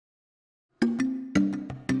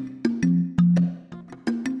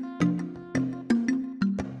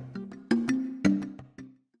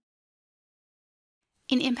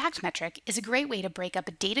An impact metric is a great way to break up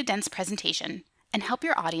a data-dense presentation and help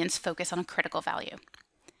your audience focus on a critical value.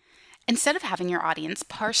 Instead of having your audience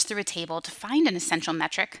parse through a table to find an essential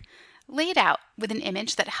metric, lay it out with an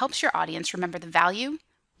image that helps your audience remember the value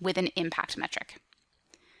with an impact metric.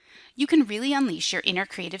 You can really unleash your inner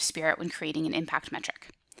creative spirit when creating an impact metric.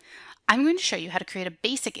 I'm going to show you how to create a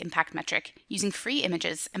basic impact metric using free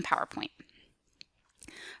images and PowerPoint.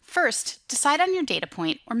 First, decide on your data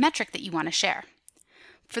point or metric that you want to share.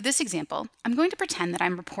 For this example, I'm going to pretend that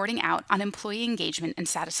I'm reporting out on employee engagement and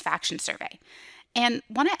satisfaction survey, and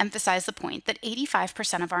want to emphasize the point that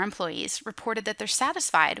 85% of our employees reported that they're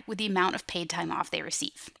satisfied with the amount of paid time off they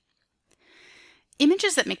receive.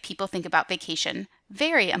 Images that make people think about vacation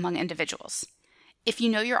vary among individuals. If you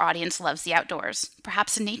know your audience loves the outdoors,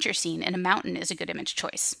 perhaps a nature scene in a mountain is a good image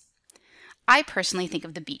choice. I personally think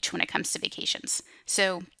of the beach when it comes to vacations,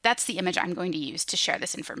 so that's the image I'm going to use to share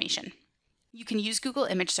this information. You can use Google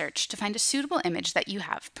Image Search to find a suitable image that you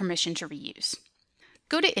have permission to reuse.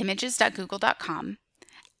 Go to images.google.com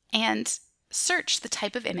and search the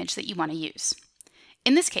type of image that you want to use.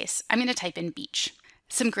 In this case, I'm going to type in beach.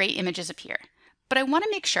 Some great images appear, but I want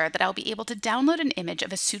to make sure that I'll be able to download an image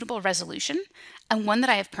of a suitable resolution and one that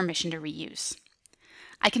I have permission to reuse.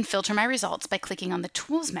 I can filter my results by clicking on the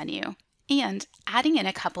Tools menu and adding in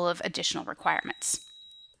a couple of additional requirements.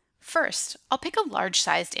 First, I'll pick a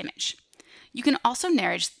large-sized image. You can also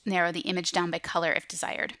narrow the image down by color if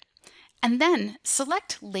desired, and then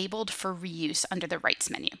select Labeled for Reuse under the Rights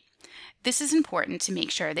menu. This is important to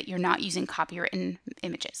make sure that you're not using copywritten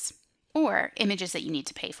images or images that you need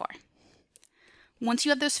to pay for. Once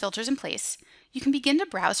you have those filters in place, you can begin to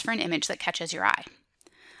browse for an image that catches your eye.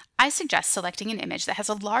 I suggest selecting an image that has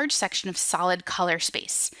a large section of solid color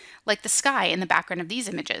space, like the sky in the background of these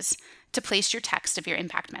images, to place your text of your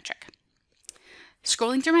impact metric.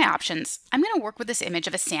 Scrolling through my options, I'm going to work with this image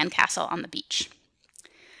of a sandcastle on the beach.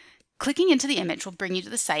 Clicking into the image will bring you to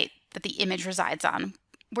the site that the image resides on,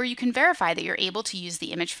 where you can verify that you're able to use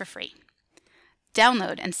the image for free.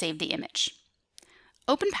 Download and save the image.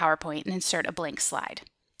 Open PowerPoint and insert a blank slide.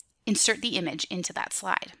 Insert the image into that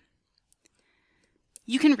slide.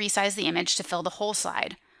 You can resize the image to fill the whole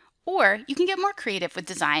slide, or you can get more creative with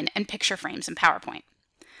design and picture frames in PowerPoint.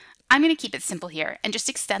 I'm going to keep it simple here and just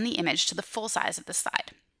extend the image to the full size of the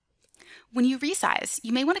slide. When you resize,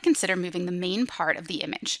 you may want to consider moving the main part of the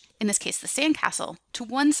image, in this case the sandcastle, to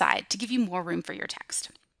one side to give you more room for your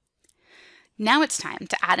text. Now it's time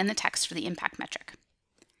to add in the text for the impact metric.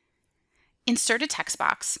 Insert a text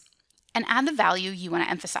box and add the value you want to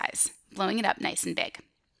emphasize, blowing it up nice and big.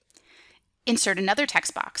 Insert another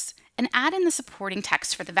text box and add in the supporting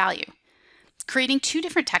text for the value. Creating two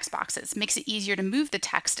different text boxes makes it easier to move the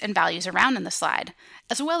text and values around in the slide,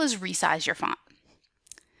 as well as resize your font.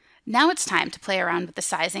 Now it's time to play around with the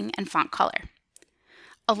sizing and font color.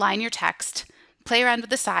 Align your text, play around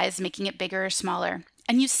with the size, making it bigger or smaller,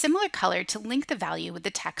 and use similar color to link the value with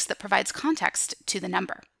the text that provides context to the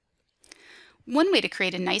number. One way to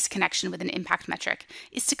create a nice connection with an impact metric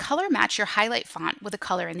is to color match your highlight font with a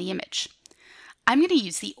color in the image. I'm going to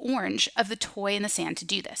use the orange of the toy in the sand to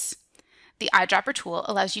do this. The eyedropper tool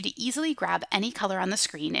allows you to easily grab any color on the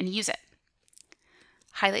screen and use it.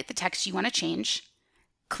 Highlight the text you want to change,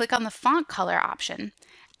 click on the font color option,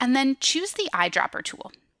 and then choose the eyedropper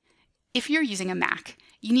tool. If you're using a Mac,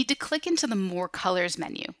 you need to click into the More Colors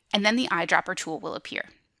menu, and then the eyedropper tool will appear.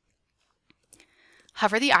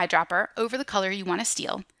 Hover the eyedropper over the color you want to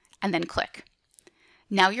steal, and then click.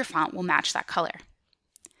 Now your font will match that color.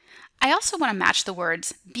 I also want to match the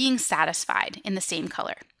words "being satisfied" in the same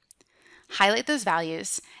color. Highlight those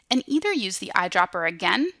values and either use the eyedropper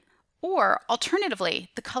again, or alternatively,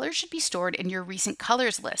 the colors should be stored in your recent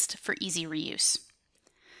colors list for easy reuse.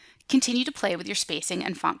 Continue to play with your spacing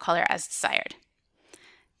and font color as desired.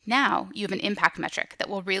 Now you have an impact metric that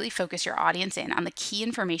will really focus your audience in on the key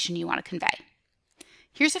information you want to convey.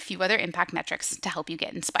 Here's a few other impact metrics to help you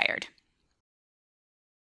get inspired.